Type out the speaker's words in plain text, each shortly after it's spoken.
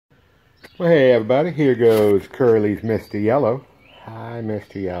Well, hey everybody, here goes Curly's Mr. Yellow. Hi,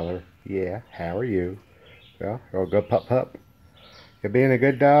 Mr. Yellow. Yeah, how are you? Well, you're a good pup. You being a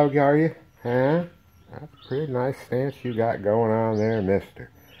good dog, are you? Huh? That's a pretty nice stance you got going on there, mister.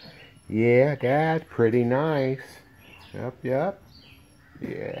 Yeah, that's pretty nice. Yep.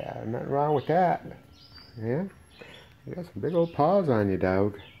 Yeah, nothing wrong with that. Yeah, you got some big old paws on you,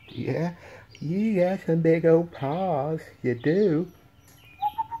 dog. Yeah, you got some big old paws. You do.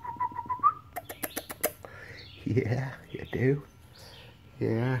 Yeah, you do.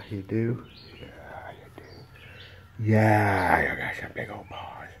 Yeah, you do. Yeah, you do. Yeah, you got some big old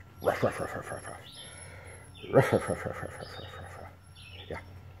paws. Ruff, ruff, ruff, ruff, ruff, ruff. Ruff, ruff, ruff, ruff, ruff, ruff, ruff, ruff. Yeah.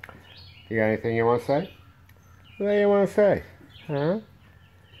 You got anything you want to say? What do you want to say? Huh?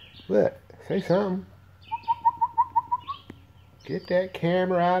 Look, say something. Get that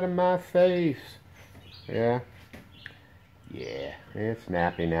camera out of my face. Yeah. Yeah, it's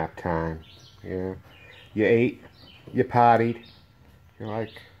nappy nap time. Yeah. You ate. You pottied. You're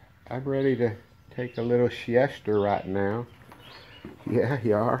like, I'm ready to take a little siesta right now. Yeah,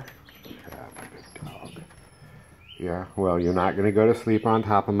 you are. Ah, my good dog. Yeah, well, you're not going to go to sleep on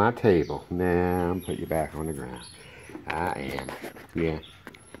top of my table. Nah, I'm put you back on the ground. I am. Yeah.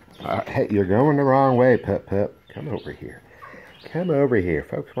 Hey, you're going the wrong way, Pup. Come over here. Come over here.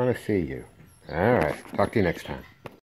 Folks want to see you. All right. Talk to you next time.